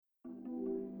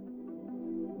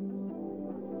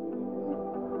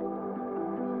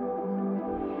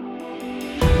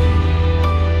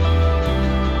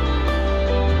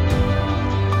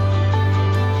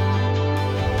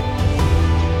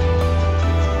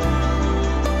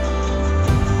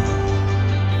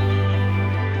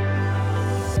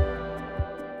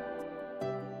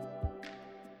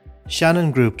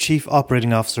Shannon Group Chief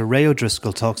Operating Officer Ray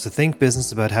O'Driscoll talks to Think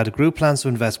Business about how the group plans to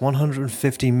invest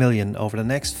 $150 million over the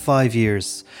next 5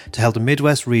 years to help the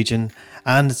Midwest region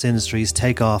and its industries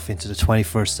take off into the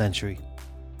 21st century.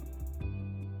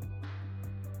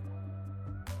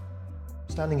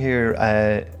 Standing here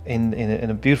in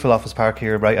a beautiful office park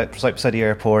here, right beside the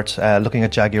airport, looking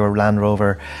at Jaguar Land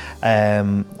Rover.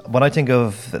 When I think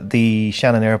of the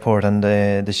Shannon Airport and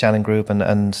the Shannon Group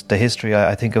and the history,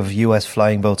 I think of US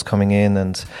flying boats coming in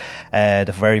and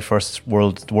the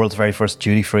world's very first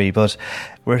duty free. But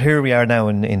we are now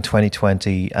in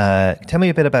 2020. Tell me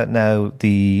a bit about now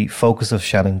the focus of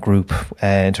Shannon Group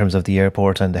in terms of the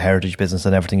airport and the heritage business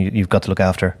and everything you've got to look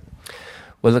after.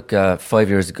 Well, look, 5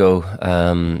 years ago,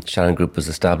 Shannon Group was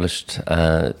established.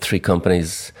 3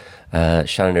 companies,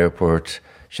 Shannon Airport,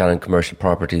 Shannon Commercial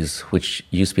Properties, which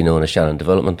used to be known as Shannon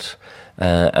Development,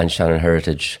 and Shannon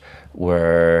Heritage,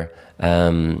 were,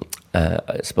 I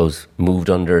suppose, moved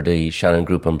under the Shannon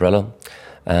Group umbrella.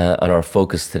 And our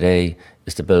focus today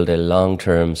is to build a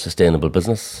long-term sustainable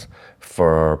business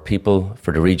for our people,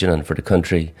 for the region and for the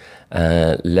country,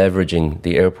 leveraging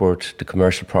the airport, the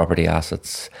commercial property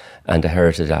assets and the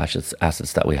heritage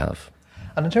assets that we have.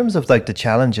 And in terms of like the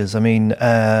challenges, I mean,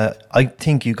 I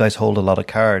think you guys hold a lot of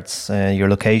cards. Your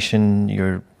location,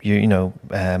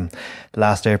 the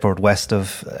last airport west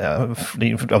of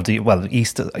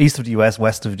east of the US,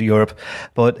 west of Europe.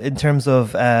 But in terms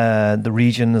of the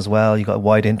region as well, you got a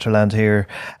wide hinterland here.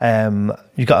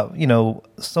 You got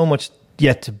so much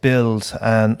yet to build.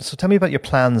 And so tell me about your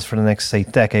plans for the next, say,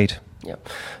 decade. Yeah.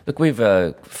 Look, we've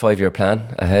a 5-year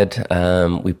plan ahead.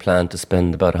 We plan to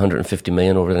spend about $150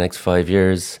 million over the next 5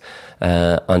 years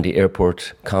on the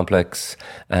airport complex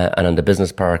and on the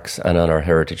business parks and on our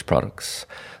heritage products.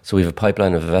 So we have a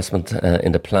pipeline of investment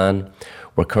in the plan.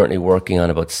 We're currently working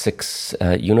on about 6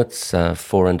 units,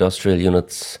 4 industrial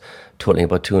units, totaling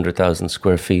about 200,000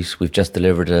 square feet. We've just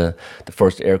delivered the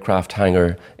first aircraft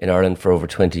hangar in Ireland for over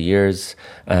 20 years,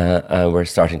 and we're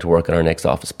starting to work on our next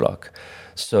office block.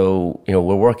 So,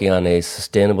 we're working on a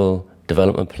sustainable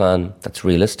development plan that's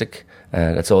realistic,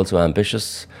 that's also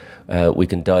ambitious. We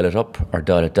can dial it up or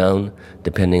dial it down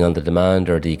depending on the demand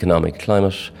or the economic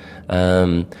climate.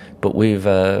 But we've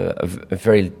a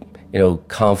very,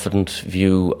 confident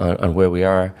view on where we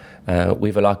are.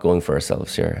 We've a lot going for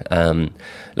ourselves here.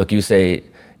 Look, you say,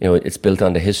 it's built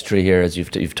on the history here, as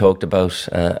you've talked about,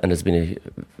 and there's been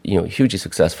a hugely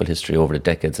successful history over the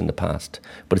decades in the past.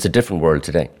 But it's a different world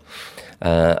today.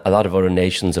 A lot of other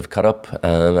nations have caught up.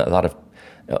 A lot of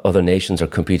other nations are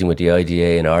competing with the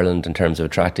IDA in Ireland in terms of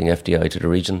attracting FDI to the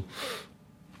region.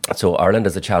 So Ireland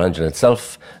is a challenge in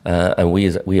itself, and we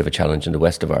have a challenge in the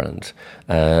west of Ireland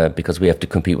because we have to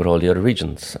compete with all the other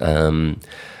regions.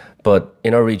 But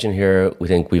in our region here, we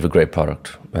think we have a great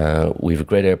product. We have a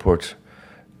great airport,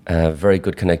 very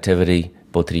good connectivity,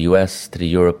 both to the US, to the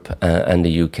Europe, and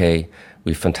the UK.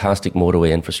 We have fantastic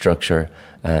motorway infrastructure.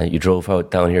 You drove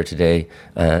out down here today,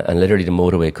 and literally the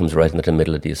motorway comes right into the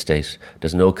middle of the estate.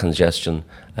 There's no congestion,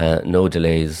 no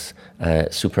delays,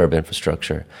 superb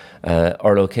infrastructure.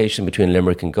 Our location between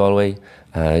Limerick and Galway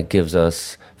gives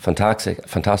us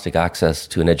fantastic access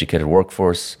to an educated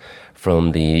workforce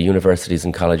from the universities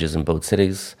and colleges in both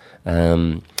cities.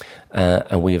 And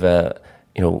we've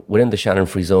within the Shannon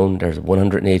Free Zone, there's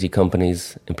 180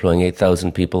 companies employing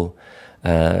 8,000 people.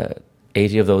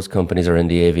 80 of those companies are in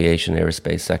the aviation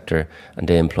aerospace sector, and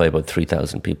they employ about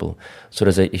 3,000 people. So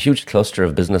there's a huge cluster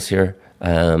of business here,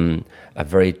 a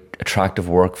very attractive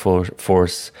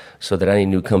workforce, so that any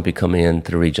new company coming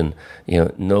into the region,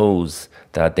 knows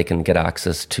that they can get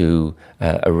access to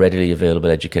a readily available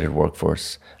educated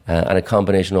workforce. And a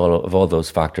combination of all those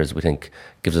factors, we think,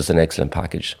 gives us an excellent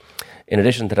package. In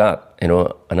addition to that, and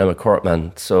I'm a Cork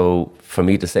man, so for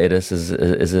me to say this is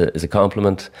a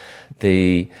compliment.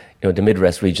 The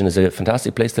Midwest region is a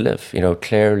fantastic place to live.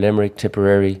 Clare, Limerick,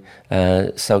 Tipperary,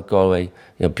 South Galway,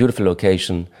 beautiful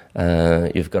location.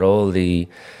 You've got all the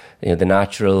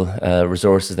natural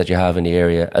resources that you have in the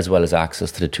area, as well as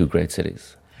access to the 2 great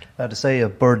cities. Now, to say a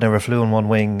bird never flew in one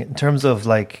wing, in terms of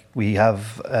we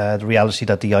have the reality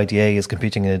that the IDA is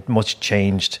competing in a much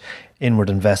changed inward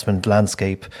investment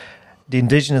landscape. The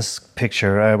Indigenous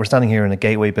picture, we're standing here in a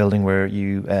gateway building where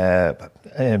you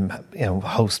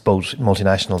host both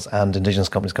multinationals and Indigenous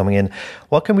companies coming in.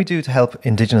 What can we do to help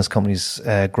Indigenous companies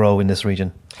grow in this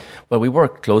region? Well, we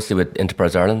work closely with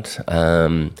Enterprise Ireland.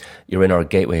 You're in our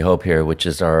gateway hub here, which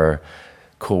is our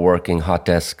co-working hot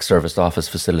desk service office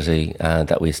facility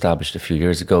that we established a few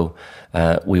years ago.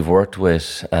 We've worked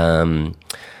with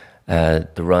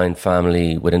the Ryan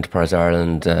family with Enterprise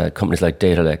Ireland, companies like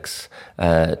Datalex,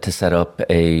 to set up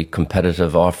a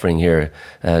competitive offering here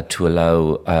to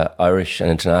allow Irish and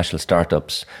international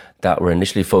startups that were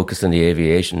initially focused in the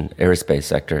aviation aerospace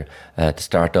sector to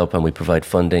start up, and we provide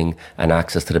funding and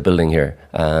access to the building here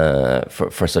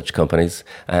for such companies,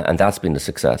 and that's been a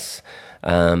success.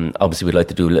 Obviously, we'd like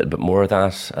to do a little bit more of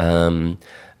that, and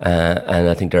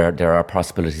I think there are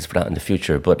possibilities for that in the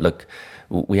future. But look,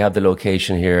 we have the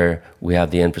location here, we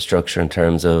have the infrastructure in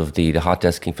terms of the hot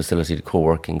desking facility, the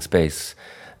co-working space,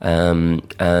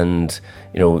 and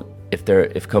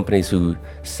if companies who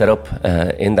set up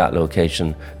in that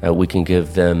location, we can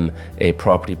give them a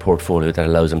property portfolio that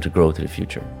allows them to grow to the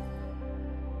future.